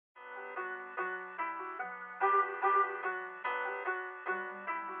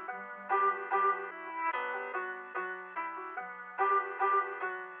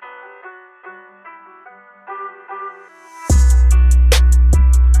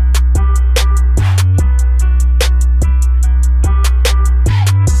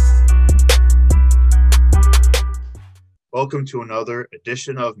Welcome to another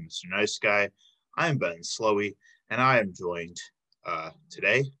edition of Mr. Nice Guy. I'm Ben Slowey, and I am joined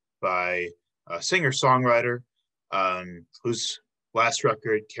today by a singer-songwriter whose last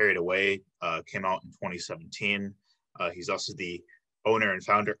record, Carried Away, came out in 2017. He's also the owner and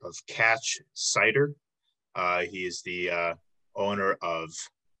founder of Catch Cider. He is the owner of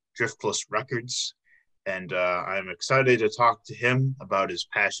Driftless Records, and I'm excited to talk to him about his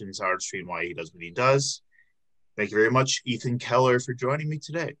passions, artistry, and why he does what he does. Thank you very much, Ethan Keller, for joining me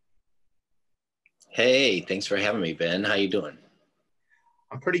today. Hey, thanks for having me, Ben. How you doing?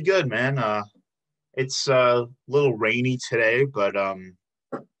 I'm pretty good, man. It's a little rainy today, but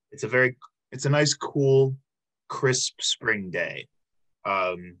it's a nice, cool, crisp spring day.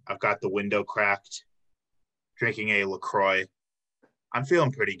 I've got the window cracked, drinking a LaCroix. I'm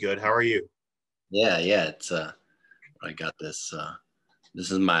feeling pretty good. How are you? Yeah, it's I got this.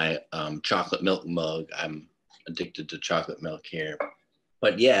 This is my chocolate milk mug. I'm addicted to chocolate milk here,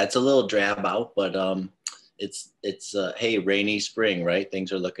 but yeah, it's a little drab out, but it's hey, rainy spring, right?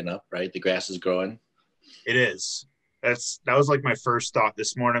 Things are looking up, right? The grass is growing. It is. That was like my first thought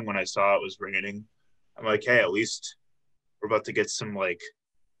this morning when I saw it was raining. I'm like, hey, at least we're about to get some like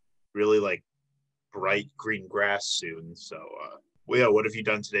really like bright green grass soon. So well, yeah, what have you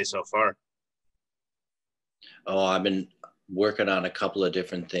done today so far? Oh, I've been working on a couple of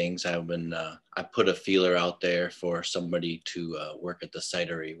different things. I put a feeler out there for somebody to work at the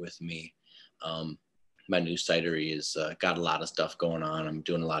cidery with me. My new cidery is got a lot of stuff going on. I'm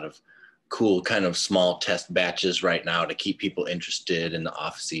doing a lot of cool kind of small test batches right now to keep people interested in the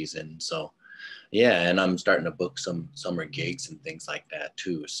off season. So yeah, and I'm starting to book some summer gigs and things like that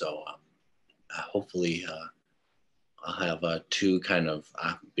too. So hopefully I'll have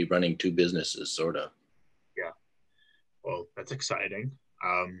I'll be running two businesses sort of. Yeah. Well, that's exciting.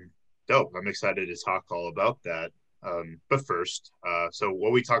 Dope. I'm excited to talk all about that. But first, so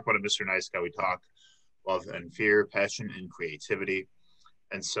what we talk about at Mr. Nice Guy, we talk love and fear, passion and creativity.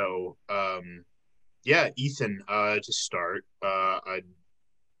 And so, yeah, Ethan, to start,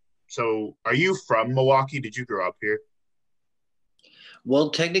 so are you from Milwaukee? Did you grow up here? Well,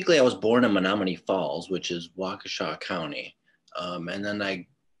 technically, I was born in Menomonee Falls, which is Waukesha County, and then I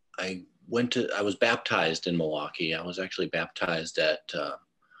I was baptized in Milwaukee. I was actually baptized at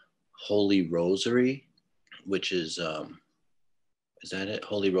Holy Rosary, which is that it?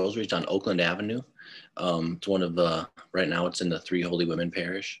 Holy Rosary. It's on Oakland Avenue. It's one of the right now. It's in the Three Holy Women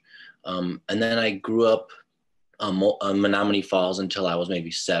Parish, and then I grew up on Menomonee Falls until I was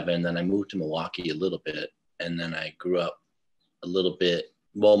maybe 7. Then I moved to Milwaukee a little bit, and then I grew up a little bit.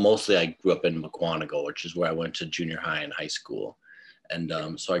 Well, mostly I grew up in Mukwonago, which is where I went to junior high and high school.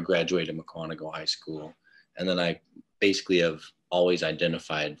 And so I graduated Mukwonago High School. And then I basically have always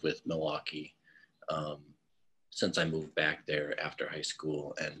identified with Milwaukee since I moved back there after high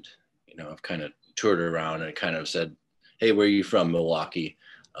school. And, you know, I've kind of toured around and kind of said, hey, where are you from, Milwaukee?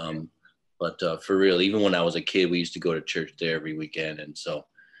 But for real, even when I was a kid, we used to go to church there every weekend. And so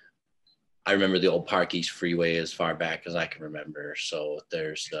I remember the old Park East Freeway as far back as I can remember. So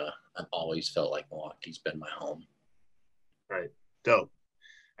I've always felt like Milwaukee's been my home. Right. Dope.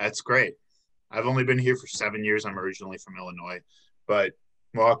 That's great. I've only been here for 7 years. I'm originally from Illinois, but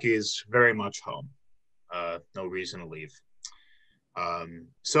Milwaukee is very much home. No reason to leave.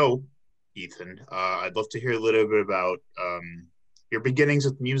 So, Ethan, I'd love to hear a little bit about your beginnings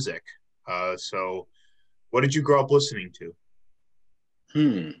with music. So, what did you grow up listening to?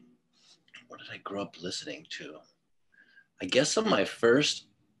 What did I grow up listening to? I guess some of my first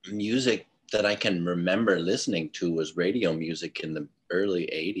music that I can remember listening to was radio music in the early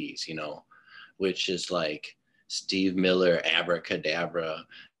 80s, you know, which is like Steve Miller, Abracadabra,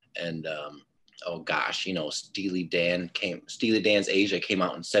 and oh gosh, you know, Steely Dan's Asia came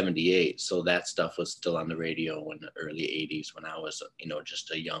out in 78. So that stuff was still on the radio in the early 80s when I was, you know,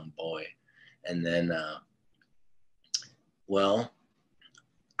 just a young boy. And then, well,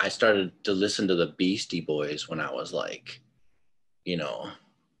 I started to listen to the Beastie Boys when I was like, you know,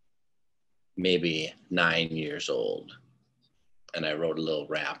 maybe 9 years old. And I wrote a little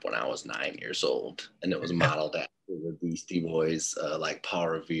rap when I was 9 years old. And it was modeled after the Beastie Boys, like Paul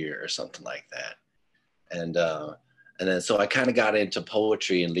Revere or something like that. And then so I kind of got into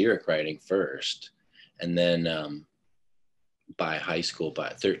poetry and lyric writing first. And then by high school, by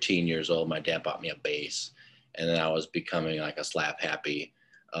 13 years old, my dad bought me a bass. And then I was becoming like a slap happy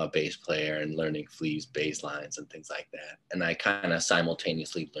bass player and learning Flea's bass lines and things like that. And I kind of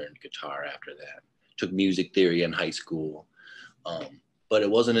simultaneously learned guitar after that. Took music theory in high school. But it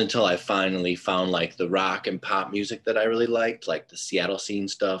wasn't until I finally found like the rock and pop music that I really liked, like the Seattle scene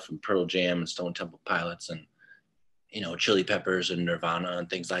stuff and Pearl Jam and Stone Temple Pilots. And you know, Chili Peppers and Nirvana and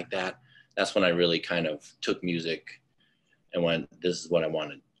things like that. That's when I really kind of took music and went, this is what I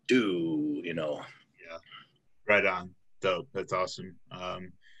want to do, you know. Yeah, right on. Dope. That's awesome.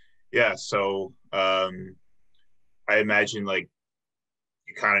 Yeah. So I imagine like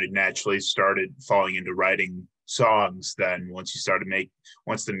you kind of naturally started falling into writing songs. Then once you started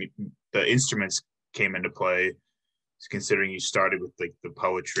once the instruments came into play, considering you started with like the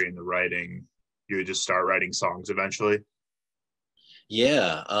poetry and the writing, you would just start writing songs eventually.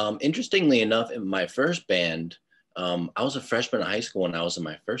 Yeah. Interestingly enough, in my first band, I was a freshman in high school when I was in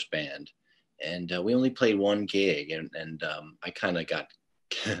my first band, and we only played one gig, and I kind of got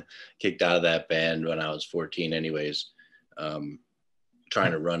kicked out of that band when I was 14, anyways,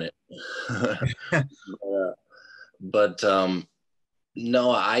 trying to run it. but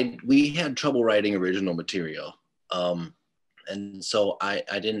no, we had trouble writing original material, and so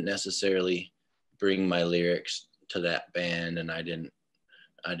I didn't necessarily bring my lyrics to that band, and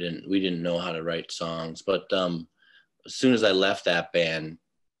we didn't know how to write songs. But as soon as I left that band,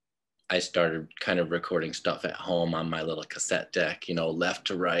 I started kind of recording stuff at home on my little cassette deck, you know, left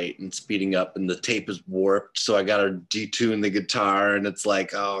to right and speeding up, and the tape is warped. So I got to detune the guitar, and it's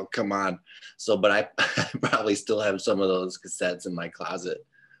like, oh, come on. So, but I probably still have some of those cassettes in my closet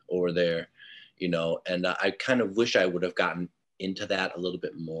over there, you know, and I kind of wish I would have gotten into that a little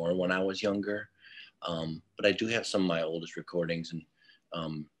bit more when I was younger. But I do have some of my oldest recordings,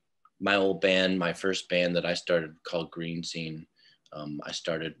 and my old band, my first band that I started called Green Scene, I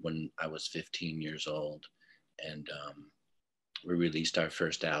started when I was 15 years old, and we released our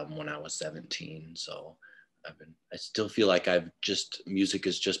first album when I was 17. So I still feel like music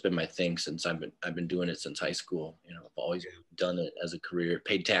has just been my thing since I've been doing it since high school. You know, I've always done it as a career,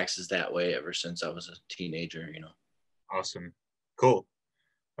 paid taxes that way ever since I was a teenager, you know. Awesome. Cool.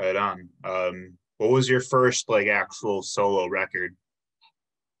 Right on. What was your first like actual solo record?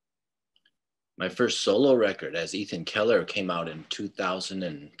 My first solo record as Ethan Keller came out in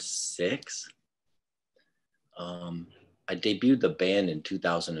 2006. I debuted the band in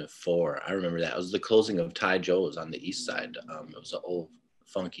 2004. I remember that. It was the closing of Ty Joe's on the east side. It was an old,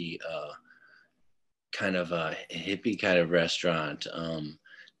 funky, kind of a hippie kind of restaurant.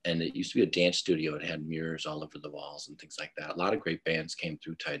 And it used to be a dance studio. It had mirrors all over the walls and things like that. A lot of great bands came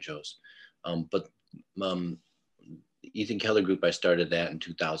through Ty Joe's. But Ethan Keller Group, I started that in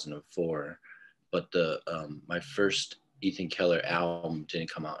 2004. But my first Ethan Keller album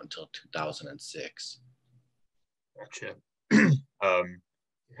didn't come out until 2006. Gotcha. How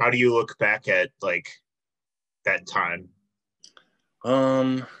do you look back at like that time?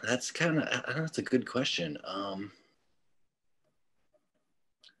 That's a good question.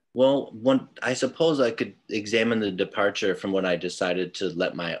 Well, I suppose I could examine the departure from when I decided to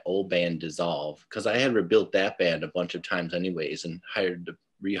let my old band dissolve, because I had rebuilt that band a bunch of times anyways, and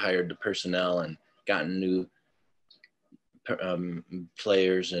rehired the personnel and gotten new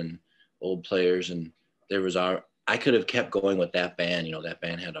players and old players, and I could have kept going with that band. You know, that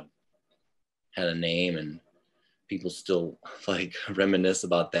band had a name, and people still like reminisce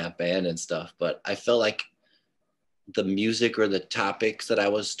about that band and stuff. But I felt like the music or the topics that I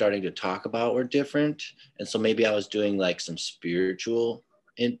was starting to talk about were different. And so maybe I was doing like some spiritual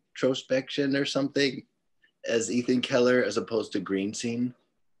introspection or something as Ethan Keller, as opposed to Green Scene.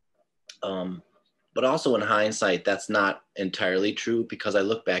 But also in hindsight, that's not entirely true, because I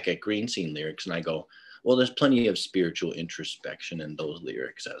look back at Green Scene lyrics and I go, well, there's plenty of spiritual introspection in those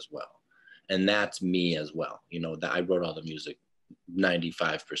lyrics as well. And that's me as well. You know, that I wrote all the music,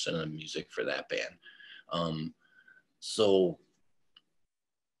 95% of the music for that band. So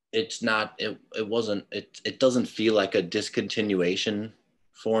it doesn't feel like a discontinuation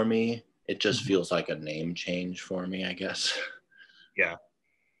for me. It just feels like a name change for me, I guess. Yeah,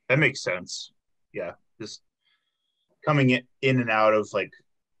 that makes sense. Yeah, just coming in and out of like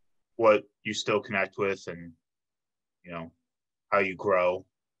what you still connect with, and you know how you grow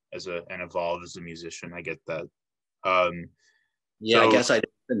and evolve as a musician. I get that. Yeah, so, I guess I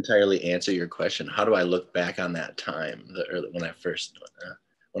didn't entirely answer your question. How do I look back on that time, when I first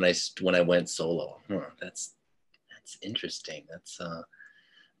when I went solo? That's interesting. That's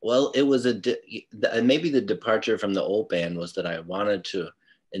well, it was maybe the departure from the old band was that I wanted to,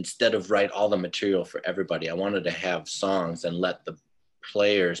 instead of write all the material for everybody, I wanted to have songs and let the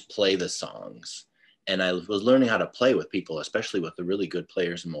players play the songs. And I was learning how to play with people, especially with the really good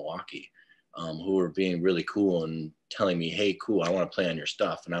players in Milwaukee, who were being really cool and telling me, hey, cool, I want to play on your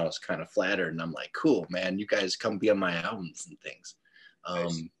stuff. And I was kind of flattered, and I'm like, cool, man, you guys come be on my albums and things.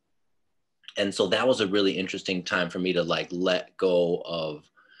 Nice. And so that was a really interesting time for me to like let go of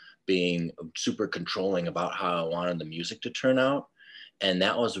being super controlling about how I wanted the music to turn out. And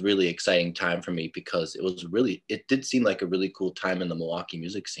that was a really exciting time for me because it did seem like a really cool time in the Milwaukee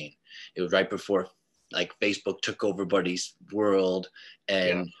music scene. It was right before like Facebook took over everybody's world,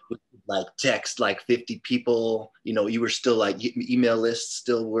 and like text like 50 people, you know, you were still like email lists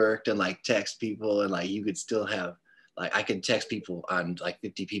still worked, and like text people, and like you could still have like, I could text people on like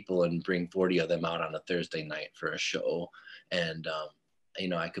 50 people and bring 40 of them out on a Thursday night for a show. And, you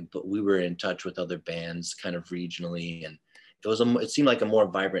know, we were in touch with other bands kind of regionally, and it seemed like a more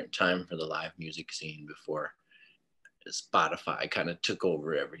vibrant time for the live music scene before Spotify kind of took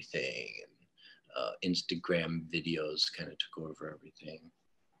over everything, and Instagram videos kind of took over everything.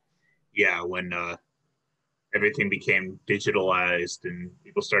 Yeah, when everything became digitalized and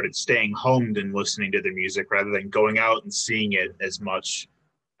people started staying home and listening to their music rather than going out and seeing it as much.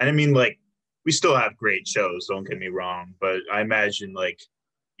 And I mean, like, we still have great shows, don't get me wrong, but I imagine like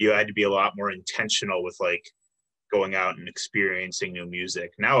you had to be a lot more intentional with like going out and experiencing new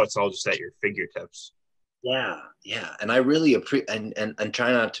music. Now it's all just at your fingertips. Yeah, and I really appreciate and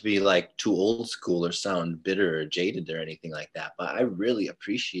try not to be like too old school or sound bitter or jaded or anything like that, but I really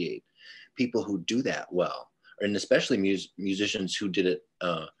appreciate people who do that well, and especially musicians who did it,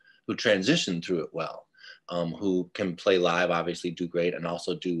 who transitioned through it well, who can play live, obviously do great, and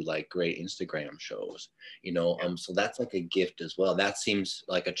also do like great Instagram shows, you know. So that's like a gift as well. That seems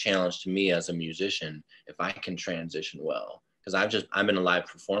like a challenge to me as a musician, if I can transition well, because I've been a live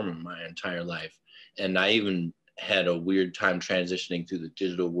performer my entire life, and I even had a weird time transitioning through the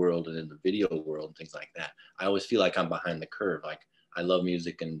digital world and in the video world and things like that. I always feel like I'm behind the curve. Like, I love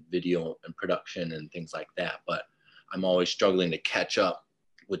music and video and production and things like that, but I'm always struggling to catch up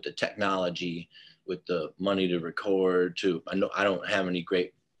with the technology, with the money to record. I know I don't have any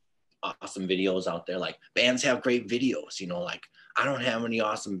great, awesome videos out there. Like, bands have great videos, you know, like I don't have any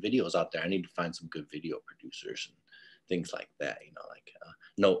awesome videos out there. I need to find some good video producers and things like that, you know, like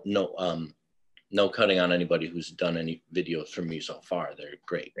no cutting on anybody who's done any videos for me so far. They're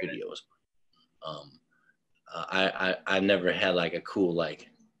great videos. I've never had like a cool like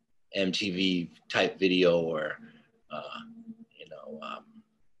MTV type video or you know,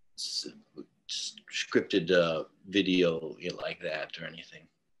 scripted video, you know, like that or anything.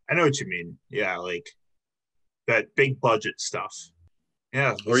 I know what you mean. Yeah, like that big budget stuff.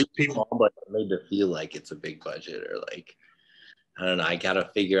 Yeah, Or people, but made to feel like it's a big budget, or like, I don't know. I gotta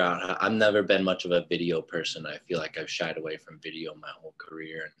figure out I've never been much of a video person. I feel like I've shied away from video my whole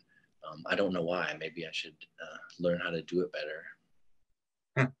career, and I don't know why. Maybe I should learn how to do it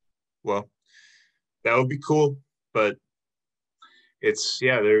better. Well, that would be cool, but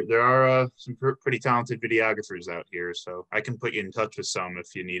there are some pretty talented videographers out here, so I can put you in touch with some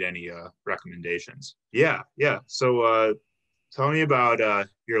if you need any recommendations. Yeah. So tell me about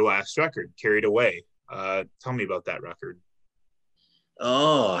your last record, Carried Away. Tell me about that record.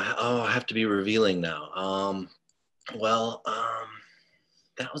 Oh, I have to be revealing now.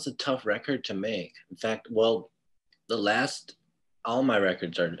 That was a tough record to make. In fact, all my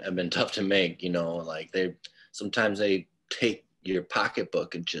records have been tough to make, you know, like sometimes they take your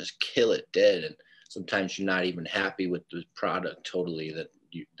pocketbook and just kill it dead. And sometimes you're not even happy with the product totally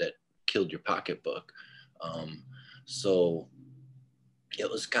that killed your pocketbook. So it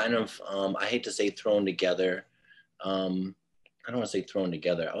was kind of, I hate to say thrown together. I don't want to say thrown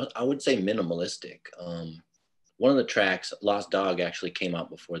together. I would say minimalistic. One of the tracks, Lost Dog, actually came out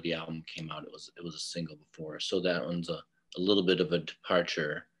before the album came out. It was a single before, so that one's a little bit of a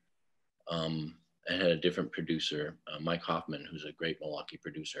departure. It had a different producer, Mike Hoffman, who's a great Milwaukee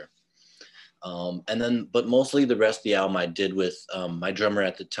producer. But mostly the rest of the album I did with my drummer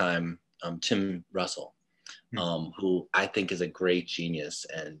at the time, Tim Russell, who I think is a great genius,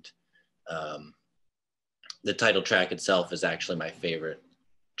 and the title track itself is actually my favorite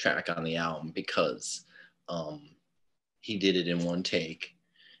track on the album because he did it in one take,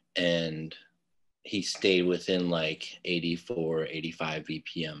 and he stayed within like 84, 85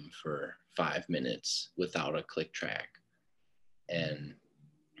 BPM for 5 minutes without a click track. And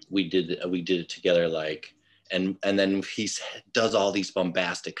we did it together, like, and then he does all these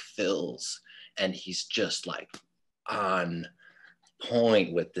bombastic fills, and he's just like on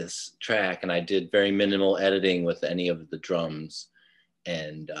point with this track. And I did very minimal editing with any of the drums,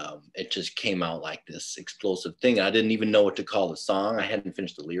 and it just came out like this explosive thing. I didn't even know what to call the song. I hadn't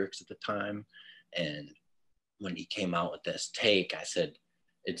finished the lyrics at the time, and when he came out with this take, I said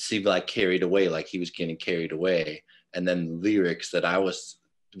it seemed like Carried Away, like he was getting carried away. And then the lyrics that I was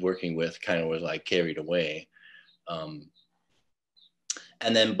working with kind of was like Carried Away.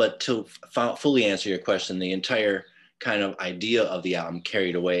 But to fully answer your question, the entire kind of idea of the album,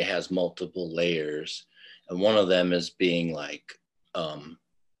 Carried Away, has multiple layers, and one of them is being like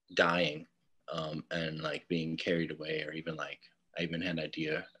dying and like being carried away, or even like I even had an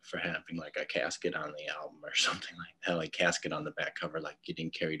idea for having like a casket on the album or something like that, like casket on the back cover, like getting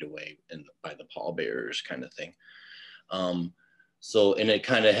carried away by the pallbearers kind of thing. So, and it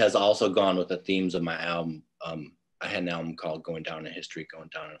kind of has also gone with the themes of my album. I had an album called Going Down in History, Going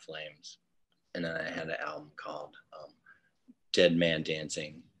Down in Flames. And then I had an album called Dead Man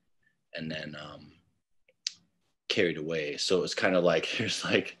Dancing, and then Carried Away. So it's kind of like, there's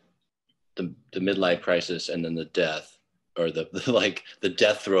like the midlife crisis, and then the death, or the like the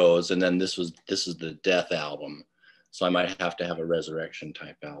death throes. And then this is the death album. So I might have to have a resurrection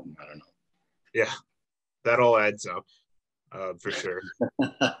type album. I don't know. Yeah, that all adds up for sure.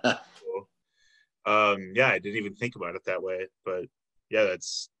 Cool. Yeah, I didn't even think about it that way, but yeah,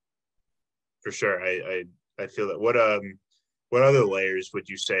 that's for sure. I feel that. What other layers would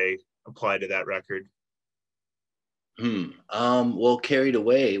you say apply to that record? Well, Carried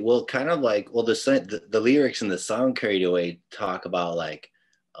Away. Well, kind of like, well, the lyrics in the song Carried Away talk about like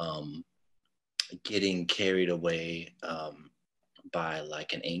getting carried away by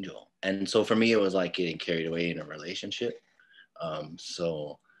like an angel. And so for me, it was like getting carried away in a relationship.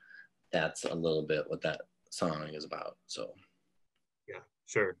 So that's a little bit what that song is about. So Yeah,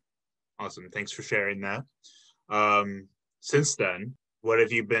 sure. Awesome. Thanks for sharing that. Since then, what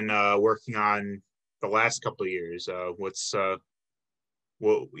have you been working on the last couple of years? What do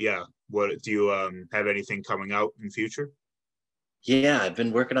you have anything coming out in the future? yeah, I've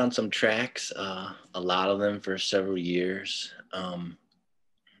been working on some tracks, a lot of them for several years.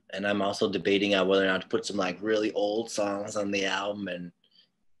 And I'm also debating on whether or not to put some like really old songs on the album, and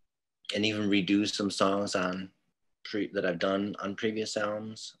even redo some songs that I've done on previous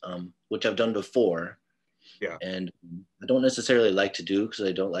albums, which I've done before. Yeah. And I don't necessarily like to do, because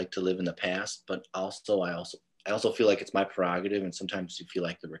I don't like to live in the past, but also I also feel like it's my prerogative, and sometimes you feel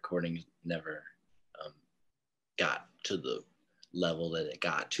like the recording never got to the level that it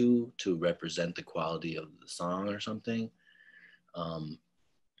got to represent the quality of the song or something.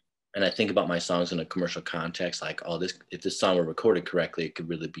 And I think about my songs in a commercial context, like, oh, if this song were recorded correctly, it could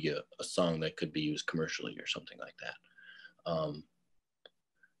really be a song that could be used commercially or something like that.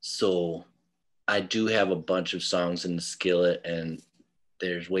 So I do have a bunch of songs in the skillet, and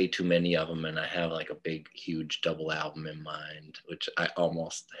there's way too many of them. And I have like a big, huge double album in mind, which I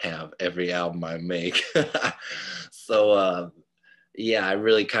almost have every album I make. So yeah, I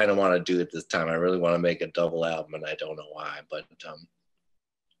really kind of want to do it this time. I really want to make a double album, and I don't know why, but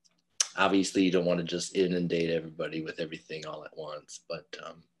obviously you don't want to just inundate everybody with everything all at once, but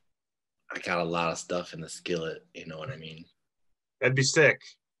I got a lot of stuff in the skillet, you know what I mean? That'd be sick.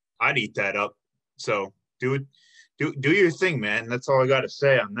 I'd eat that up. So do it, do your thing, man. That's all I got to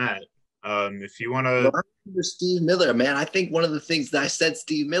say on that. If you want to, Steve Miller, man, I think one of the things that I said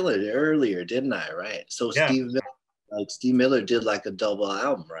Steve Miller earlier, didn't I? Right. So yeah, Steve Miller did like a double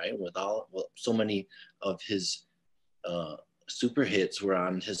album, right? So many of his super hits were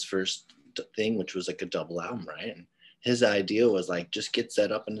on his first thing, which was like a double album, right? And his idea was like, just get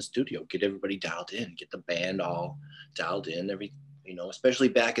set up in the studio, get everybody dialed in, get the band all dialed in, especially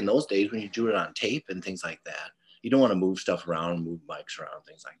back in those days when you do it on tape and things like that. You don't want to move stuff around, move mics around,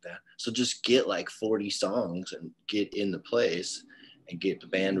 things like that. So just get like 40 songs and get in the place and get the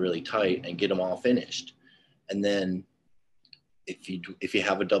band really tight and get them all finished. And then if you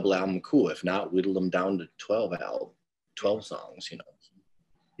have a double album, cool. If not, whittle them down to 12 songs,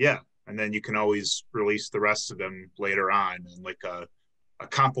 Yeah. And then you can always release the rest of them later on in like a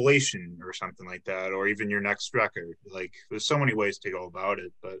compilation or something like that, or even your next record. Like there's so many ways to go about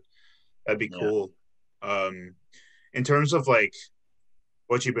it, but that'd be cool. In terms of like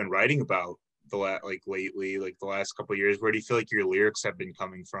what you've been writing about lately, like the last couple of years, where do you feel like your lyrics have been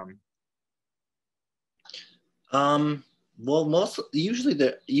coming from? Well, usually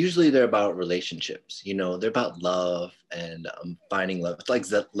they're about relationships. They're about love and finding love. It's like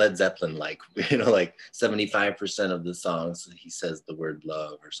Led Zeppelin, like like 75% of the songs he says the word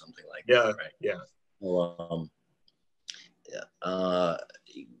love or something like that, right? Yeah. Well,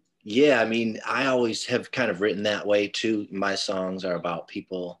 yeah. I mean, I always have kind of written that way too. My songs are about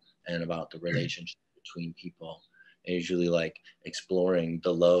people and about the relationship between people. And usually, like exploring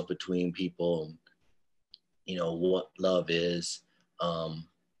the love between people. What love is.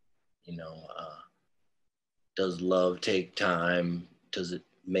 Does love take time? Does it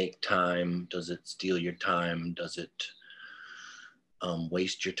make time? Does it steal your time? Does it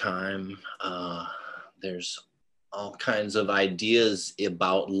waste your time? There's all kinds of ideas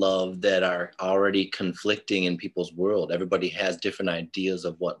about love that are already conflicting in people's world. Everybody has different ideas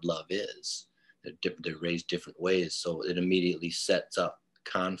of what love is. They're raised different ways. So it immediately sets up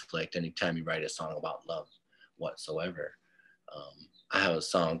conflict anytime you write a song about love whatsoever. I have a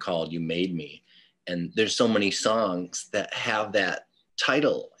song called You Made Me. And there's so many songs that have that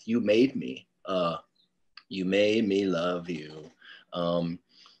title, You Made Me. You made me love you.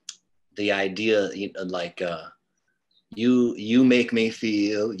 The idea, you make me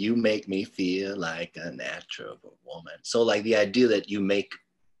feel like a natural woman. So like the idea that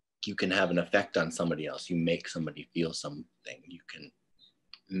you can have an effect on somebody else. You make somebody feel something. You can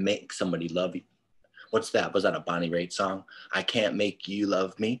make somebody love you. What's that? Was that a Bonnie Raitt song? I can't make you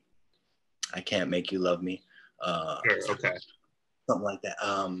love me. I can't make you love me. Sure, okay. Something like that.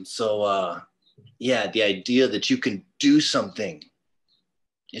 Yeah, the idea that you can do something,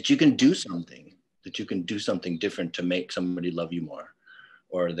 that you can do something different to make somebody love you more,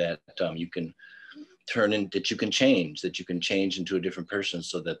 or that you can that you can change into a different person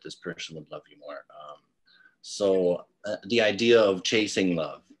so that this person would love you more. The idea of chasing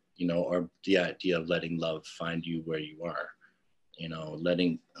love, or the idea of letting love find you where you are,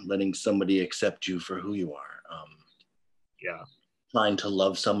 letting somebody accept you for who you are. Yeah. Trying to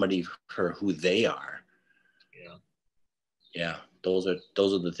love somebody for who they are. Yeah. Those are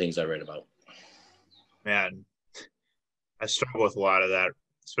the things I write about. Man, I struggle with a lot of that,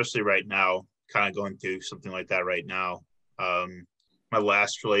 especially right now, kind of going through something like that right now. My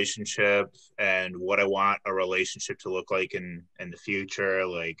last relationship and what I want a relationship to look like in the future,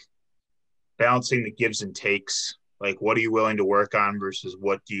 like balancing the gives and takes. Like, what are you willing to work on versus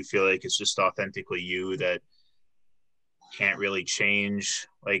what do you feel like is just authentically you that can't really change?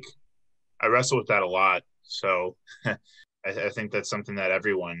 Like, I wrestle with that a lot. So I think that's something that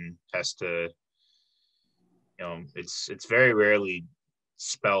everyone has to, it's very rarely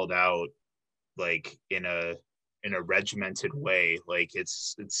spelled out like in a regimented way. Like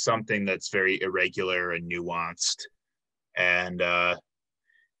it's something that's very irregular and nuanced, and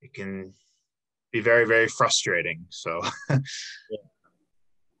it can be very, very frustrating. So well,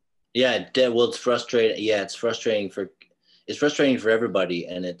 it's frustrating. Yeah, it's frustrating for everybody,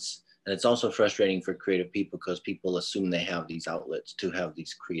 and it's also frustrating for creative people because people assume they have these outlets to have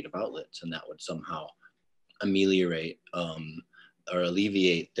these creative outlets, and that would somehow ameliorate or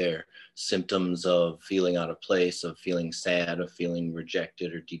alleviate their symptoms of feeling out of place, of feeling sad, of feeling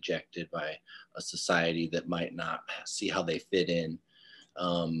rejected or dejected by a society that might not see how they fit in.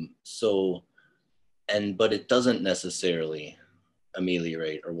 But it doesn't necessarily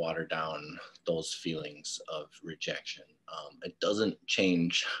ameliorate or water down those feelings of rejection. It doesn't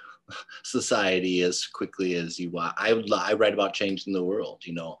change society as quickly as you want. I write about changing the world.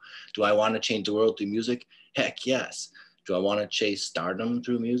 Do I want to change the world through music? Heck yes. Do I want to chase stardom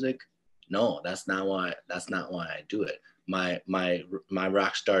through music? No, that's not why I do it. My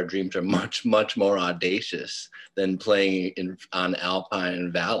rock star dreams are much, much more audacious than playing on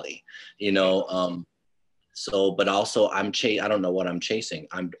Alpine Valley. But also I don't know what I'm chasing.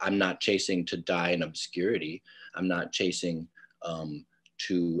 I'm not chasing to die in obscurity. I'm not chasing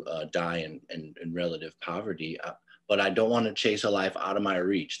to die in relative poverty. But I don't want to chase a life out of my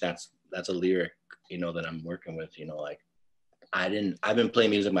reach. That's a lyric, that I'm working with. I've been playing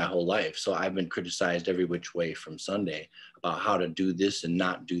music my whole life, so I've been criticized every which way from Sunday about how to do this and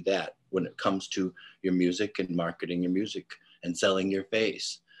not do that when it comes to your music and marketing your music and selling your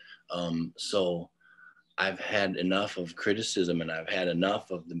face. So I've had enough of criticism, and I've had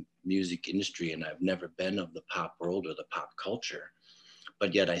enough of the music industry, and I've never been of the pop world or the pop culture,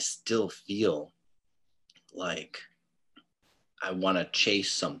 but yet I still feel like I want to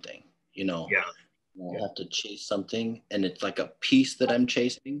chase something, Yeah. I have to chase something, and it's like a piece that I'm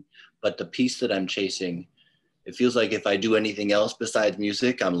chasing, but the piece that I'm chasing, it feels like if I do anything else besides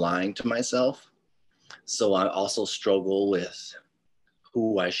music, I'm lying to myself. So I also struggle with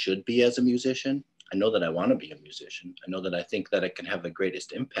who I should be as a musician. I know that I want to be a musician. I know that I think that I can have the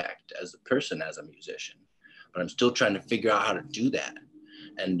greatest impact as a person, as a musician, but I'm still trying to figure out how to do that.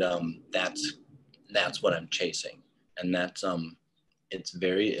 And that's what I'm chasing. And it's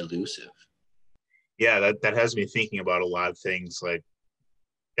very elusive. Yeah, that has me thinking about a lot of things. Like,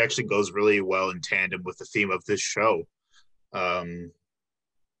 it actually goes really well in tandem with the theme of this show.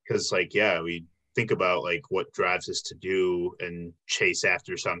 Because we think about like what drives us to do and chase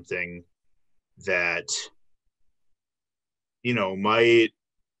after something that might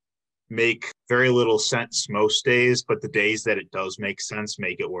make very little sense most days, but the days that it does make sense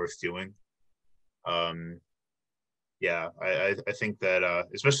make it worth doing. I think that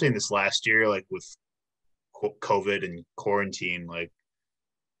especially in this last year, like with COVID and quarantine, like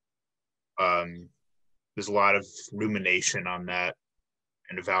there's a lot of rumination on that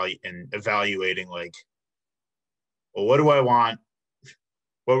and evaluating like, well, what do I want?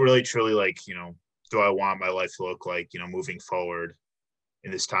 What really truly like, do I want my life to look like, moving forward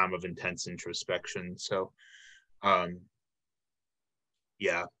in this time of intense introspection? So,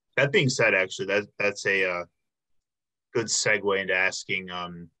 yeah, that being said, actually, that's a good segue into asking,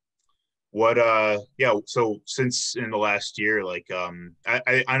 so since in the last year, like,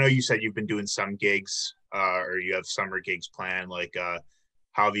 I know you said you've been doing some gigs, or you have summer gigs planned, like,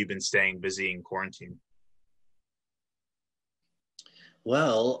 how have you been staying busy in quarantine?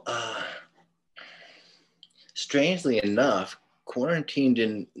 Well, strangely enough, quarantine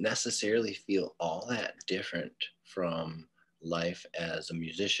didn't necessarily feel all that different from life as a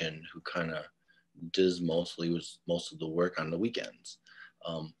musician who kind of does most of the work on the weekends.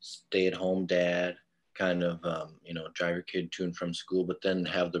 Stay at home dad, kind of, drive your kid to and from school, but then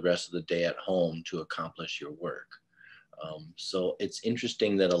have the rest of the day at home to accomplish your work. So it's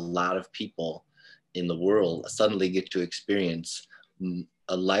interesting that a lot of people in the world suddenly get to experience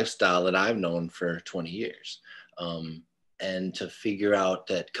a lifestyle that I've known for 20 years. And to figure out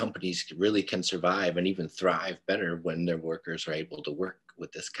that companies really can survive and even thrive better when their workers are able to work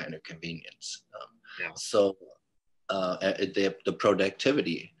with this kind of convenience. So the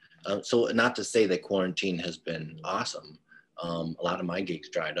productivity. So not to say that quarantine has been awesome. A lot of my gigs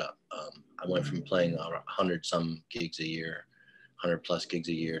dried up. I went from playing 100 some gigs a year, 100 plus gigs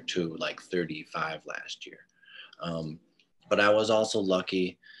a year to like 35 last year. But I was also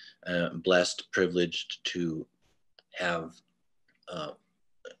lucky, blessed, privileged to have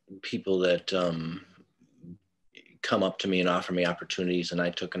people that come up to me and offer me opportunities, and I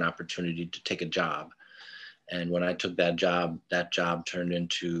took an opportunity to take a job. And when I took that job turned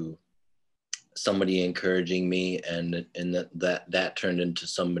into somebody encouraging me, and that turned into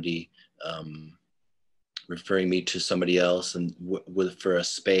somebody referring me to somebody else, and for a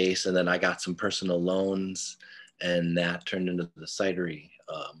space. And then I got some personal loans, and that turned into the cidery,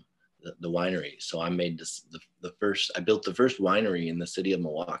 the winery. So I made I built the first winery in the city of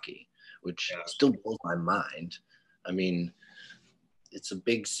Milwaukee, which still blows my mind. I mean, it's a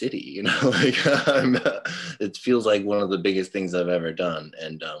big city, like it feels like one of the biggest things I've ever done.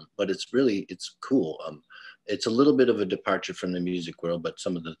 And but it's cool. It's a little bit of a departure from the music world, but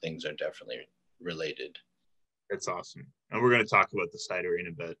some of the things are definitely related. That's awesome. And we're going to talk about the cidery in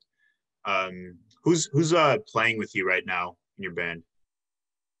a bit. Who's playing with you right now in your band?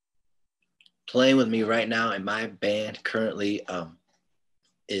 Playing with me right now in my band currently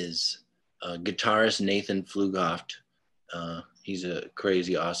is guitarist Nathan Flugoft. He's a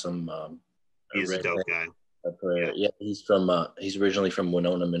crazy, awesome. He's a dope guy. Yeah, he's originally from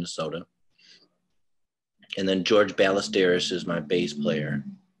Winona, Minnesota. And then George Ballesteros is my bass player.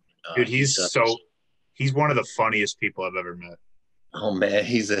 Dude, he's one of the funniest people I've ever met. Oh man,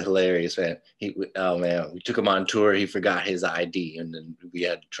 he's a hilarious man. We took him on tour. He forgot his ID, and then we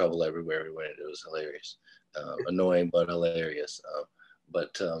had trouble everywhere we went. It was hilarious, annoying but hilarious.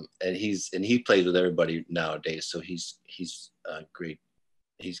 And he plays with everybody nowadays, so he's great.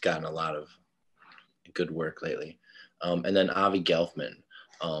 He's gotten a lot of good work lately. And then Avi Gelfman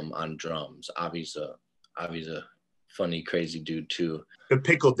on drums. Avi's a funny, crazy dude too. The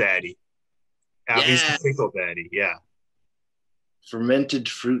pickle daddy. Avi's the pickle daddy. Yeah. Fermented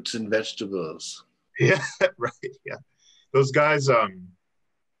fruits and vegetables. Yeah, right. Yeah, those guys.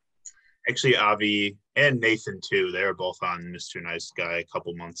 Actually, Avi and Nathan too. They were both on Mr. Nice Guy a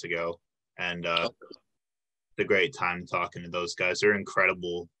couple months ago, and the great time talking to those guys. They're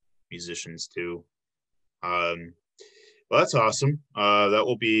incredible musicians too. Well, that's awesome. That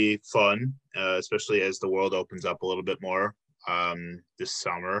will be fun, especially as the world opens up a little bit more this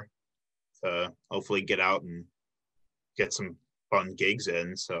summer. To hopefully get out and get some fun gigs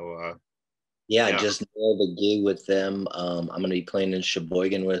in. So yeah, just nailed the gig with them. I'm going to be playing in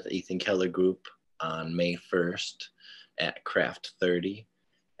Sheboygan with Ethan Keller Group on May 1st at Craft 30.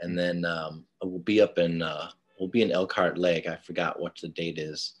 And then we'll be in Elkhart Lake. I forgot what the date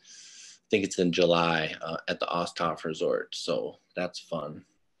is. I think it's in July at the Osthoff Resort. So that's fun.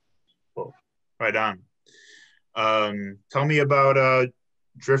 Cool. Right on. Tell me about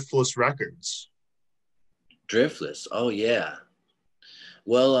Driftless Records. Driftless. Oh yeah.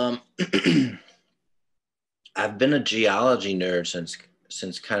 Well, I've been a geology nerd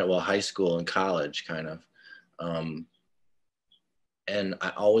since kind of high school and college kind of. And I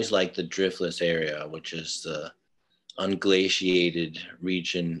always liked the driftless area, which is the unglaciated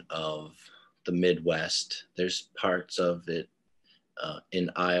region of the Midwest. There's parts of it in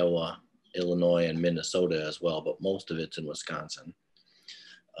Iowa Illinois and Minnesota as well, but most of it's in Wisconsin.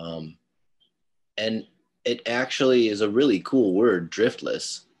 And it actually is a really cool word,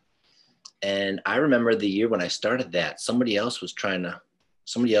 driftless. And I remember the year when I started that, somebody else, I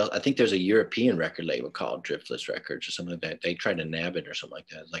think there's a European record label called Driftless Records or something like that. They tried to nab it or something like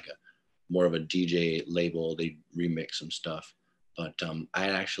that. It's like more of a DJ label. They remix some stuff. But I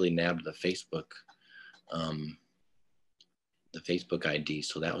actually nabbed the Facebook ID.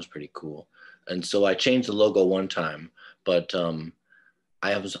 So that was pretty cool. And so I changed the logo one time, but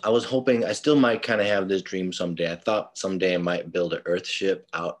I was hoping, I still might kind of have this dream someday. I thought someday I might build an Earthship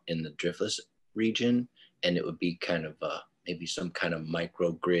out in the Driftless region, and it would be kind of maybe some kind of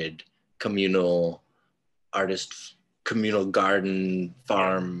microgrid communal garden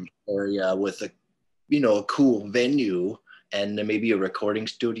farm area with a cool venue and then maybe a recording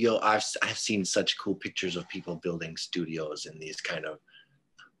studio. I've seen such cool pictures of people building studios in these kind of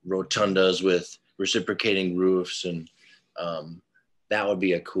rotundas with reciprocating roofs, and that would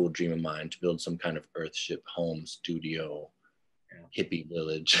be a cool dream of mine, to build some kind of Earthship home studio, hippie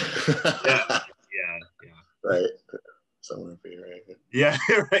village. Yeah. Right. Somewhere right. Yeah,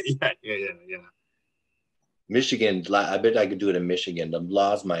 right. Yeah. Michigan, I bet I could do it in Michigan. The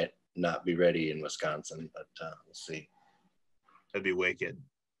laws might not be ready in Wisconsin, but we'll see. That'd be wicked.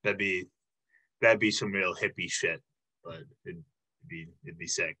 That'd be some real hippie shit, but it'd be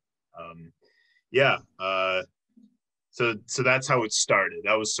sick. So that's how it started.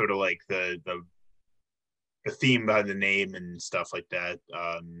 That was sort of like the theme behind the name and stuff like that.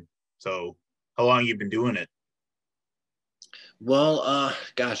 So how long have you been doing it? Well,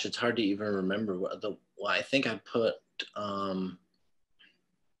 gosh, it's hard to even remember I think I put, I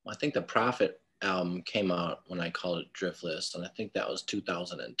think the Prophet album came out when I called it Driftless, and I think that was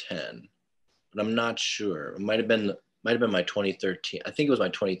 2010, but I'm not sure. It might have been my 2013. I think it was my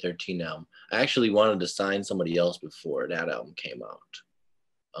 2013 album. I actually wanted to sign somebody else before that album came out.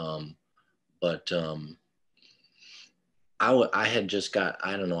 But I had just got,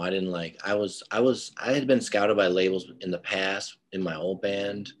 I don't know, I didn't like, I had been scouted by labels in the past in my old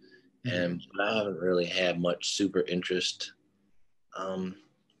band, and I haven't really had much super interest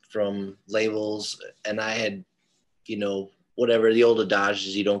from labels. And I had, whatever, the old adage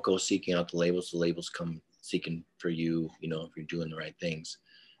is you don't go seeking out the labels come seeking for you, if you're doing the right things.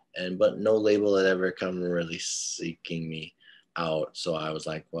 But no label had ever come really seeking me out. So I was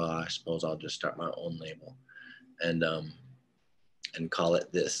like, well, I suppose I'll just start my own label and call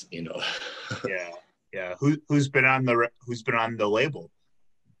it this, Yeah. Who's been on the label?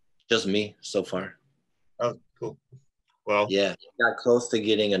 Just me so far. Oh, cool. Well, yeah, got close to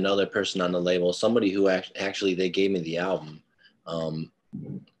getting another person on the label, somebody who actually they gave me the album. And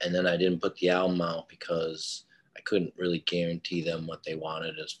then I didn't put the album out because I couldn't really guarantee them what they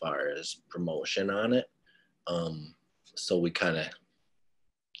wanted as far as promotion on it. So we kind of,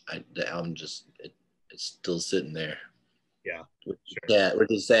 the album just, it's still sitting there. Yeah.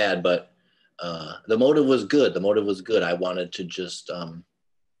 Which is sad, but the motive was good. I wanted to just,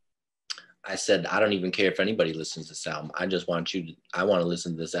 I said, I don't even care if anybody listens to this album. I just want I want to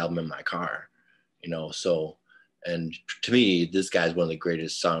listen to this album in my car, so. And to me, this guy's one of the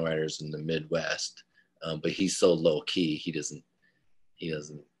greatest songwriters in the Midwest, but he's so low key. He's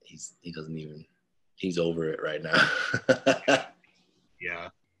over it right now. Yeah,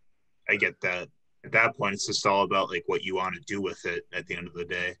 I get that. At that point, it's just all about like what you want to do with it at the end of the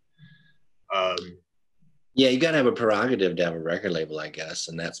day. Yeah, you gotta have a prerogative to have a record label, I guess,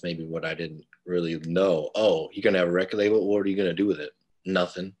 and that's maybe what I didn't really know. Oh, you're gonna have a record label? What are you gonna do with it?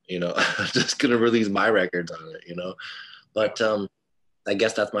 Nothing, I'm just gonna release my records on it, But I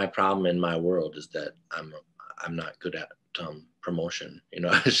guess that's my problem in my world, is that I'm not good at promotion.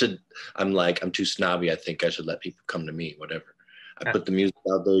 I'm too snobby. I think I should let people come to me, whatever. I put the music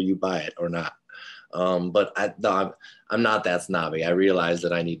out there, you buy it or not. But I'm not that snobby. I realize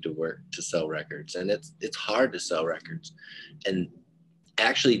that I need to work to sell records, and it's hard to sell records. And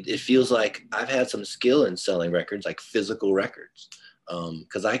actually, it feels like I've had some skill in selling records, like physical records.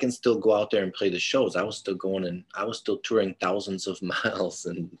 Because I can still go out there and play the shows. I was still touring thousands of miles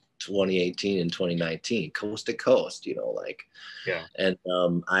in 2018 and 2019, coast to coast, Yeah. And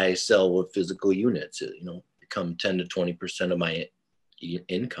I sell with physical units, become 10 to 20% of my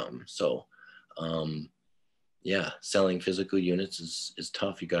income. So, selling physical units is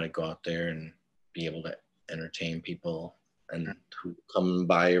tough. You got to go out there and be able to entertain people and who come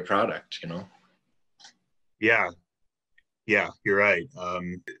buy your product, Yeah, you're right.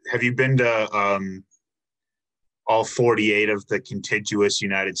 Have you been to all 48 of the contiguous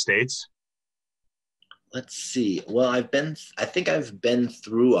United States? let's see. Well, I think I've been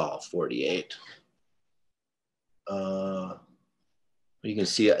through all 48. You can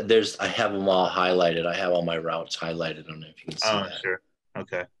see I have them all highlighted. I have all my routes highlighted. I don't know if you can see Oh, that. sure.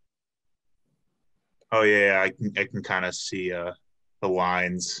 Okay. Oh yeah, I can kind of see the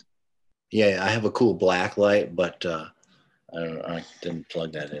lines. Yeah, I have a cool black light, but I don't know. I didn't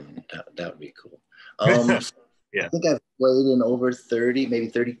plug that in. That would be cool. I Yeah. think I've played in over 30, maybe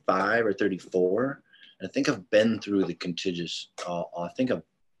 35 or 34. And I think I've been through the contiguous. I think I've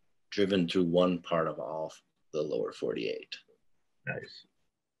driven through one part of all the lower 48. Nice.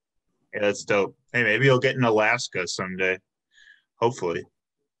 Yeah, that's dope. Hey, maybe you'll get in Alaska someday. Hopefully,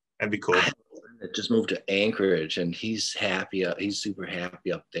 that'd be I cool. have a friend that just moved to Anchorage, and he's happy. He's super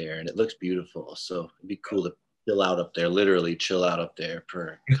happy up there, and it looks beautiful. So it'd be cool to chill out up there. Literally chill out up there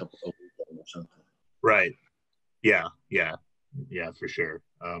for a couple of weeks or something. Right. Yeah. Yeah. Yeah, for sure.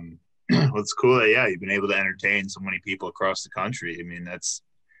 Well, it's cool that yeah, you've been able to entertain so many people across the country. I mean, that's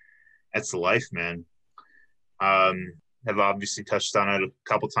the life, man. Um, have obviously touched on it a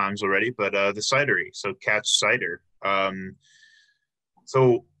couple times already, but the cidery, so Catch Cider.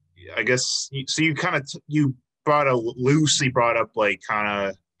 So I guess so. You kind of you loosely brought up like kind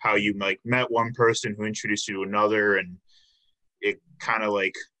of how you like met one person who introduced you to another, and it kind of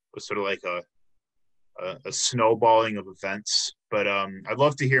like was sort of like a snowballing of events. But I'd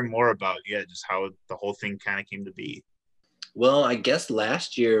love to hear more about just how the whole thing kind of came to be. Well, I guess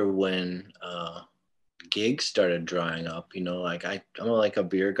last year when gigs started drying up, like I'm like a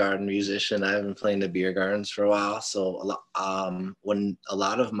beer garden musician. I've been playing the beer gardens for a while. So when a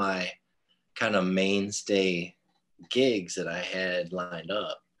lot of my kind of mainstay gigs that I had lined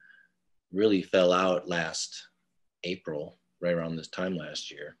up really fell out last April, right around this time last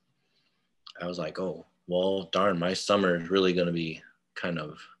year, I was like, oh, well, darn, my summer is really going to be kind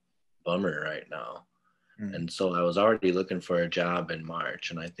of bummer right now. And so I was already looking for a job in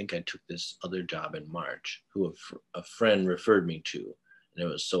March. And I think I took this other job in March who a friend referred me to.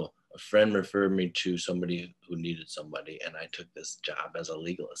 And a friend referred me to somebody who needed somebody. And I took this job as a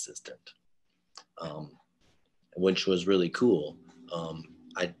legal assistant, which was really cool.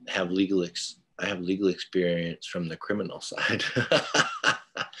 I have legal experience from the criminal side.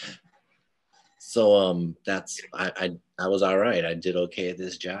 So I was all right. I did okay at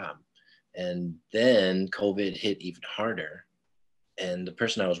this job. And then COVID hit even harder. And the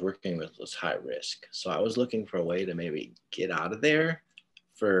person I was working with was high risk. So I was looking for a way to maybe get out of there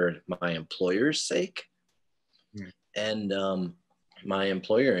for my employer's sake. Mm. And my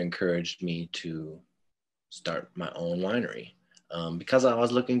employer encouraged me to start my own winery because I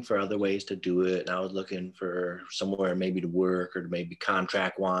was looking for other ways to do it. And I was looking for somewhere maybe to work or to maybe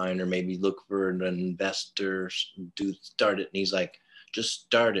contract wine or maybe look for an investor to start it. And he's like, just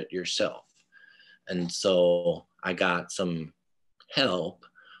start it yourself. And so I got some help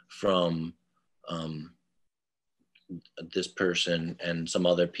from this person and some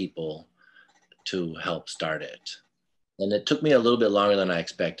other people to help start it. And it took me a little bit longer than I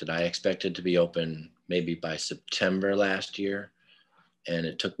expected. I expected to be open maybe by September last year, and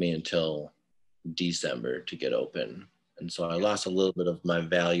it took me until December to get open. And so I lost a little bit of my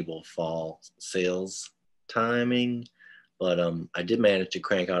valuable fall sales timing, but I did manage to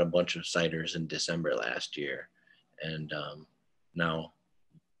crank out a bunch of ciders in December last year. And now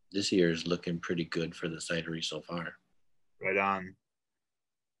this year is looking pretty good for the cidery so far. Right on.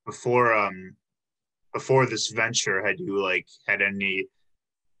 Before this venture, had you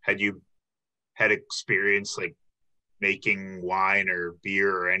had experience like making wine or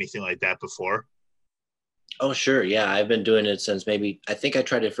beer or anything like that before? Oh, sure. Yeah. I've been doing it since I think I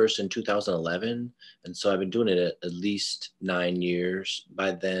tried it first in 2011. And so I've been doing it at least 9 years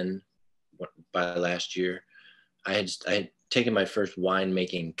by then. By last year, I had taken my first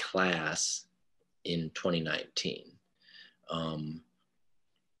winemaking class in 2019.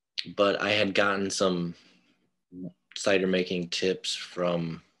 But I had gotten some cider making tips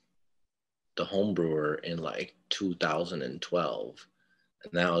from the home brewer in like 2012.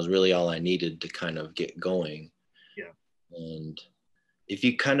 And that was really all I needed to kind of get going. Yeah. And if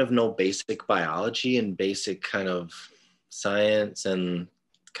you kind of know basic biology and basic kind of science and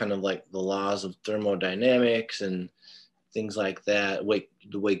kind of like the laws of thermodynamics and things like that,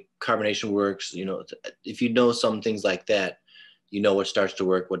 the way carbonation works, if you know some things like that, what starts to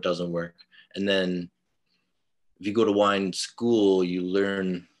work, what doesn't work. And then if you go to wine school, you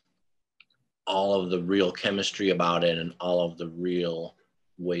learn all of the real chemistry about it and all of the real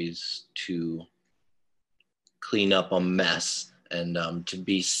ways to clean up a mess and to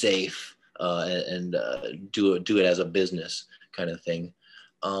be safe and do it as a business kind of thing.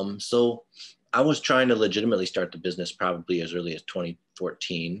 So I was trying to legitimately start the business probably as early as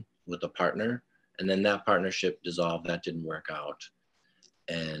 2014 with a partner. And then that partnership dissolved. That didn't work out.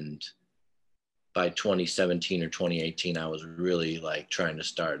 And by 2017 or 2018, I was really like trying to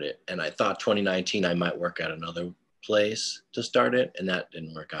start it. And I thought 2019, I might work at another place to start it. And that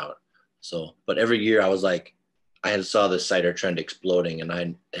didn't work out. So, but every year I was like, I had saw the cider trend exploding, and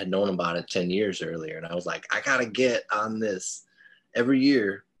I had known about it 10 years earlier. And I was like, I got to get on this. Every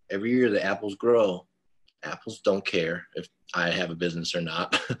year the apples grow. Apples don't care if I have a business or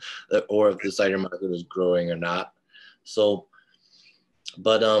not, or if the cider market is growing or not. So,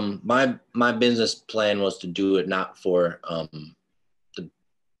 but my business plan was to do it not for the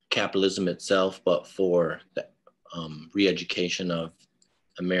capitalism itself, but for the re-education of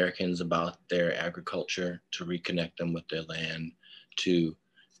Americans about their agriculture, to reconnect them with their land, to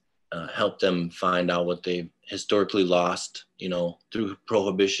help them find out what they've historically lost, you know, through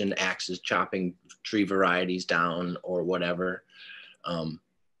prohibition, axes, chopping tree varieties down or whatever.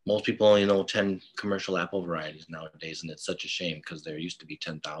 Most people only know 10 commercial apple varieties nowadays, and it's such a shame because there used to be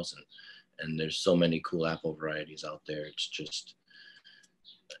 10,000, and there's so many cool apple varieties out there. It's just,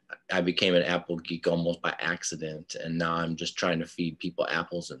 I became an apple geek almost by accident, and now I'm just trying to feed people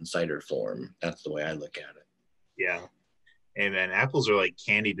apples in cider form. That's the way I look at it. Yeah. Hey man, apples are like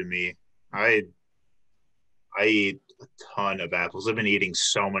candy to me. I eat a ton of apples. I've been eating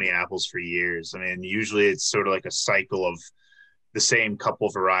so many apples for years. I mean, usually it's sort of like a cycle of the same couple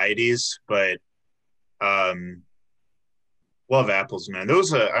varieties, but um love apples, man. There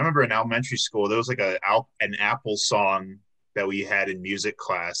was I remember in elementary school, there was like an apple song that we had in music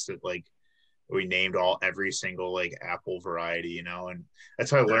class that like we named every single like apple variety, you know, and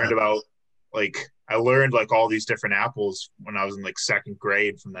that's how I learned about like I learned like all these different apples when I was in like second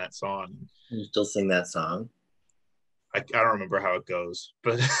grade from that song. You still sing that song? I don't remember how it goes,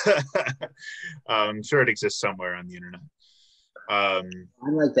 but I'm sure it exists somewhere on the internet. I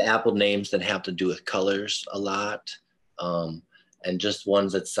like the apple names that have to do with colors a lot, and just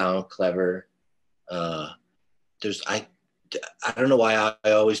ones that sound clever. There's I don't know why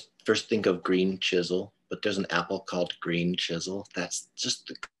I always first think of green chisel, but there's an apple called green chisel. That's just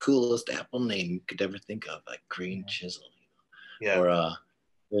the coolest apple name you could ever think of, like green chisel. Yeah. Or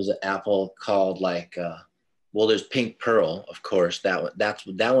there's an apple called like well, there's pink pearl, of course.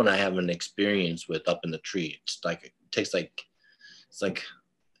 That one I have an experience with up in the tree. It's like it tastes like it's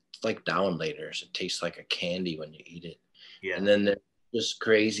like down later. So it tastes like a candy when you eat it. Yeah. And then there's just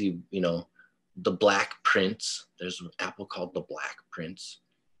crazy, you know, the Black Prince. There's an apple called the Black Prince.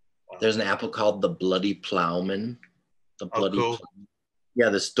 Wow. There's an apple called the Bloody Plowman. The Bloody Plowman. Yeah,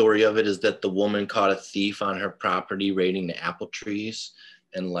 the story of it is that the woman caught a thief on her property raiding the apple trees.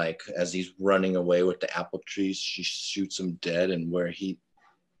 And like, as he's running away with the apple trees, she shoots him dead. And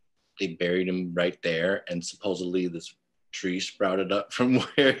they buried him right there. And supposedly this tree sprouted up from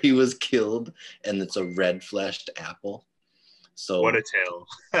where he was killed. And it's a red fleshed apple. So what a tale.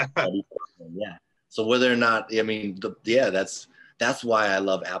 Yeah. So whether or not, I mean, that's why I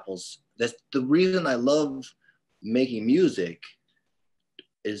love apples. That's the reason I love making music,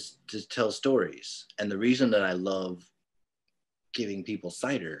 is to tell stories. And the reason that I love giving people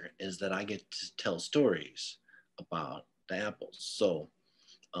cider is that I get to tell stories about the apples. So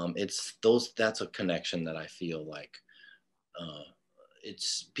that's a connection that I feel like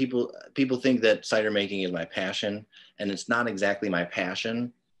it's people think that cider making is my passion, and it's not exactly my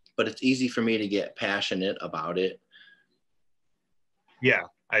passion, but it's easy for me to get passionate about it. Yeah,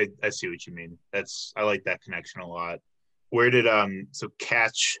 I see what you mean. I like that connection a lot. Where did so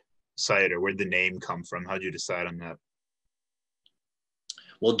Catch Cider, where'd the name come from? How'd you decide on that?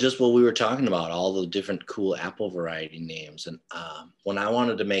 Well, just what we were talking about, all the different cool apple variety names. And when I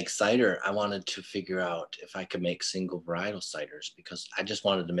wanted to make cider, I wanted to figure out if I could make single varietal ciders, because I just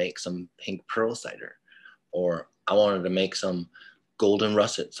wanted to make some pink pearl cider, or I wanted to make some golden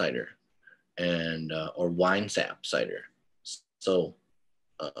russet cider, and or wine sap cider. So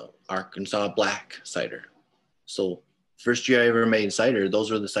Arkansas black cider. So first year I ever made cider, those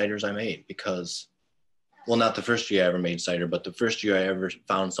were the ciders I made, because, well, not the first year I ever made cider, but the first year I ever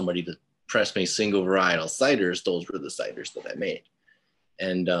found somebody to press me single varietal ciders, those were the ciders that I made.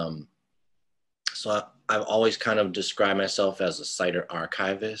 And so I've always kind of described myself as a cider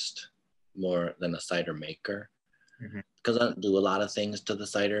archivist more than a cider maker, because I don't do a lot of things to the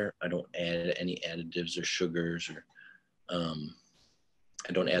cider. I don't add any additives or sugars, or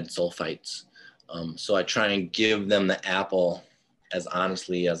I don't add sulfites. So I try and give them the apple as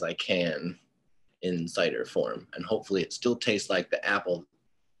honestly as I can in cider form, and hopefully it still tastes like the apple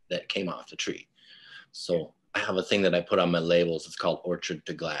that came off the tree. So I have a thing that I put on my labels. It's called Orchard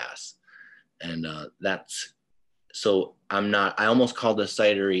to Glass, And that's, so I almost call the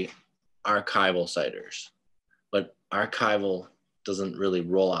cidery archival ciders, but archival doesn't really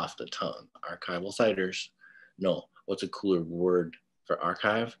roll off the tongue. Archival ciders, no. What's a cooler word for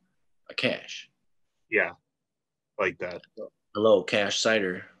archive? A cache. Yeah, like that. Hello, cache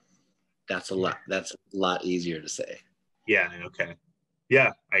cider. That's a lot easier to say. Yeah, okay.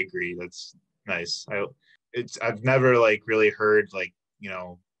 Yeah, I agree. That's nice. I've never like really heard like,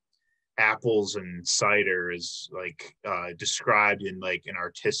 apples and cider is like described in like an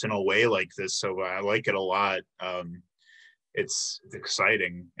artisanal way like this. So I like it a lot. It's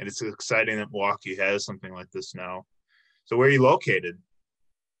exciting, and it's exciting that Milwaukee has something like this now. So where are you located?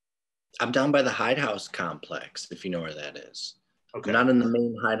 I'm down by the Hyde House complex, if you know where that is. Okay. I'm not in the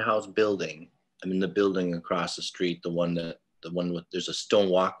main Hyde House building. I'm in the building across the street, the one with, there's a stone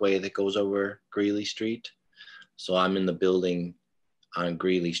walkway that goes over Greeley Street. So I'm in the building on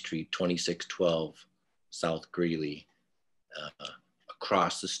Greeley Street, 2612 South Greeley,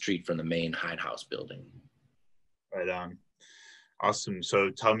 across the street from the main Hyde House building. Right on. Awesome. So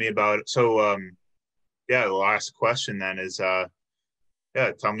tell me about, the last question then is, tell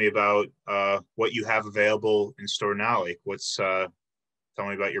me about what you have available in store now. Like tell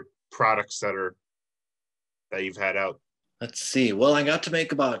me about your products that you've had out. Let's see. Well, I got to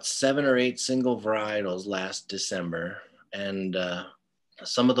make about 7 or 8 single varietals last December, and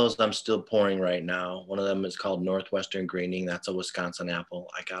some of those I'm still pouring right now. One of them is called Northwestern Greening. That's a Wisconsin apple.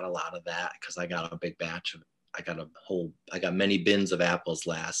 I got a lot of that because I got a big batch of. I got many bins of apples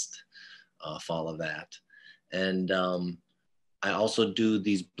last fall of that, and I also do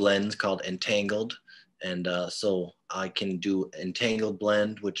these blends called Entangled. And so I can do Entangled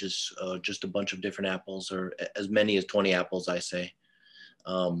blend, which is just a bunch of different apples, or as many as 20 apples, I say.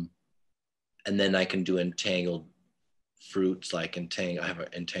 And then I can do entangled fruits, like I have an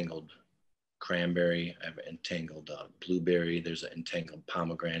entangled cranberry, I have an entangled blueberry, there's an entangled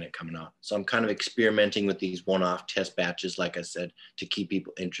pomegranate coming out. So I'm kind of experimenting with these one-off test batches, like I said, to keep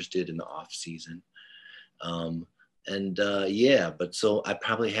people interested in the off season. But so I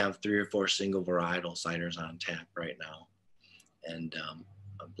probably have 3 or 4 single varietal ciders on tap right now, and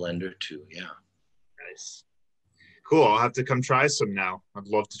a blend or 2. Yeah. Nice. Cool. I'll have to come try some now. I'd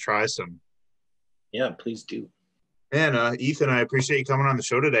love to try some. Yeah, please do. Man, Ethan, I appreciate you coming on the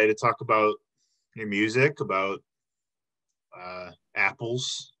show today to talk about your music, about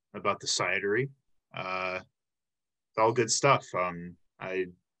apples, about the cidery. It's all good stuff. I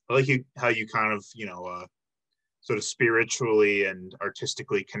like how you kind of, sort of spiritually and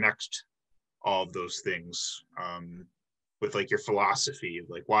artistically connect all of those things with like your philosophy of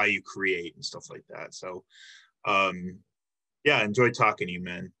like why you create and stuff like that. So enjoyed talking to you,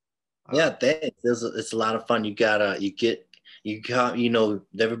 man. Yeah, thanks. It's a lot of fun.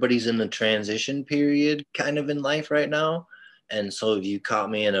 Everybody's in the transition period kind of in life right now. And so you caught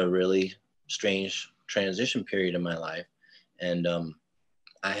me in a really strange transition period in my life. And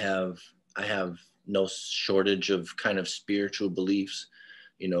I have no shortage of kind of spiritual beliefs,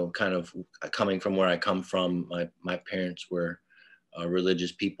 kind of coming from where I come from. My parents were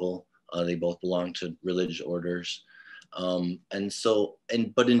religious people. They both belonged to religious orders.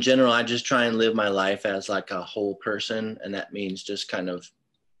 But in general, I just try and live my life as like a whole person. And that means just kind of,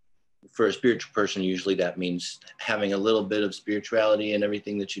 for a spiritual person, usually that means having a little bit of spirituality in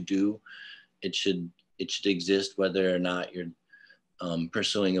everything that you do. It should exist whether or not you're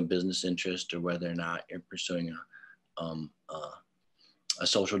pursuing a business interest, or whether or not you're pursuing a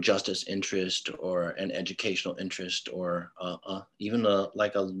social justice interest, or an educational interest, or even a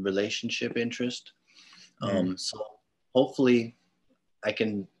relationship interest. So hopefully I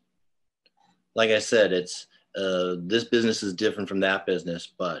can, like I said, it's this business is different from that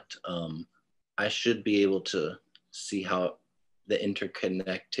business, but I should be able to see how the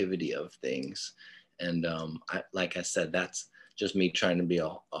interconnectivity of things. And like I said, that's just me trying to be a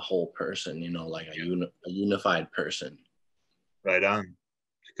whole person, like a unified person. Right on.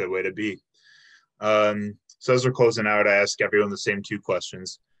 It's a good way to be. So as we're closing out, I ask everyone the same 2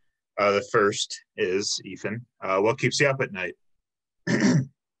 questions. The first is, Ethan, what keeps you up at night?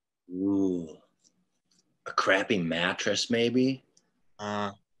 Ooh, a crappy mattress, maybe.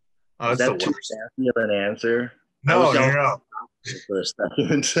 That's is that too sassy of an answer? No. For a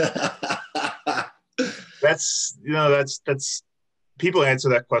second. That's people answer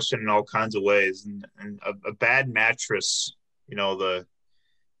that question in all kinds of ways, and a bad mattress.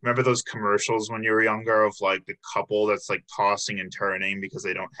 Remember those commercials when you were younger of like the couple that's like tossing and turning because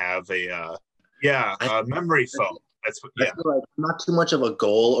they don't have a memory foam. That's what, I yeah. feel like I'm not too much of a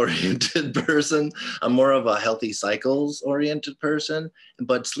goal-oriented person. I'm more of a healthy cycles-oriented person,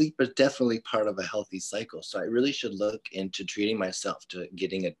 but sleep is definitely part of a healthy cycle. So I really should look into treating myself to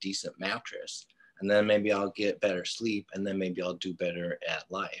getting a decent mattress, and then maybe I'll get better sleep, and then maybe I'll do better at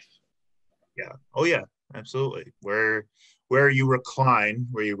life. Yeah. Oh yeah, absolutely. Where you recline,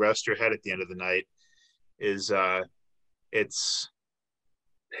 where you rest your head at the end of the night is it's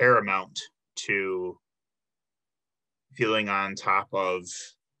paramount to feeling on top of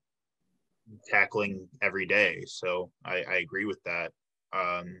tackling every day. So I agree with that.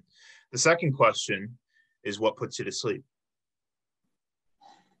 The second question is what puts you to sleep?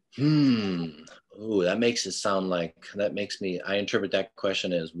 Oh, that makes it sound like I interpret that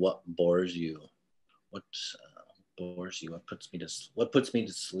question as what bores you? What bores you? What puts me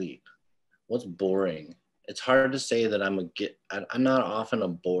to sleep? What's boring? It's hard to say that I'm not often a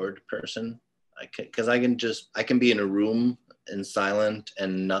bored person. Because I can be in a room and silent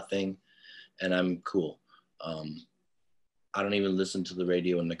and nothing, and I'm cool. I don't even listen to the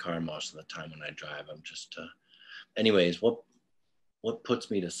radio in the car most of the time when I drive. I'm just, anyways. What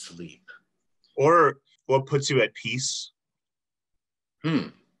puts me to sleep? Or what puts you at peace?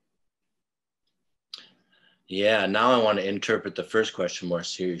 Yeah, now I want to interpret the first question more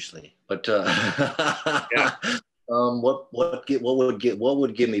seriously. But Yeah. what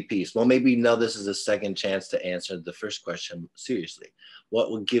would give me peace? Well, maybe now this is a second chance to answer the first question seriously.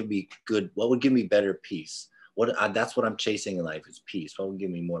 What would give me good? What would give me better peace? That's what I'm chasing in life is peace. What would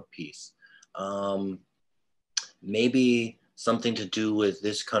give me more peace? Maybe something to do with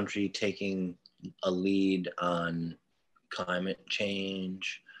this country taking a lead on climate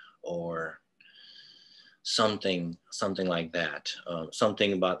change, or something like that.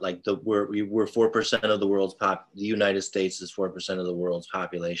 Something about like we're 4% of the world's the United States is 4% of the world's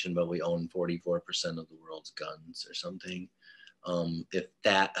population, but we own 44% of the world's guns or something. If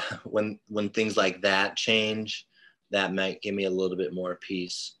that when things like that change, that might give me a little bit more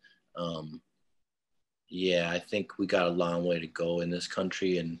peace. Yeah, I think we got a long way to go in this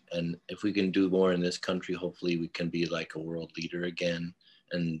country, and if we can do more in this country, hopefully we can be like a world leader again.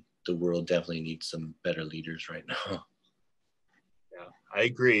 And the world definitely needs some better leaders right now. Yeah, I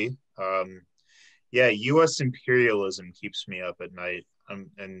agree. Yeah, U.S. imperialism keeps me up at night,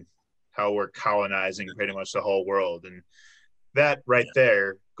 and how we're colonizing pretty much the whole world, and that right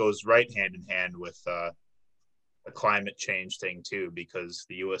there goes right hand in hand with the climate change thing too, because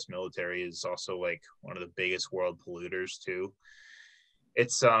the U.S. military is also like one of the biggest world polluters too.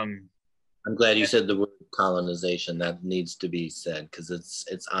 It's I'm glad you said the word colonization. That needs to be said because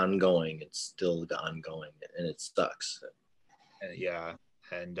it's ongoing. It's still ongoing, and it sucks. yeah,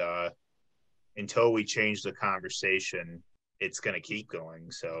 and until we change the conversation, it's gonna keep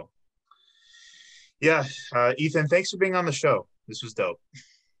going. So yeah, Ethan, thanks for being on the show. This was dope.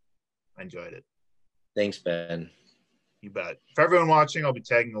 I enjoyed it. Thanks, Ben. You bet. For everyone watching, I'll be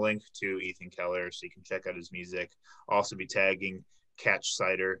tagging the link to Ethan Keller so you can check out his music. I'll also be tagging Catch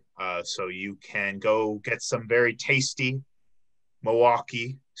Cider so you can go get some very tasty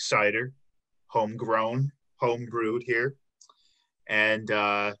Milwaukee cider, homegrown, home brewed here. And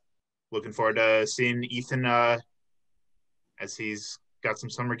looking forward to seeing Ethan as he's got some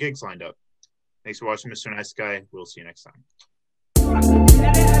summer gigs lined up. Thanks for watching, Mr. Nice Guy. We'll see you next time.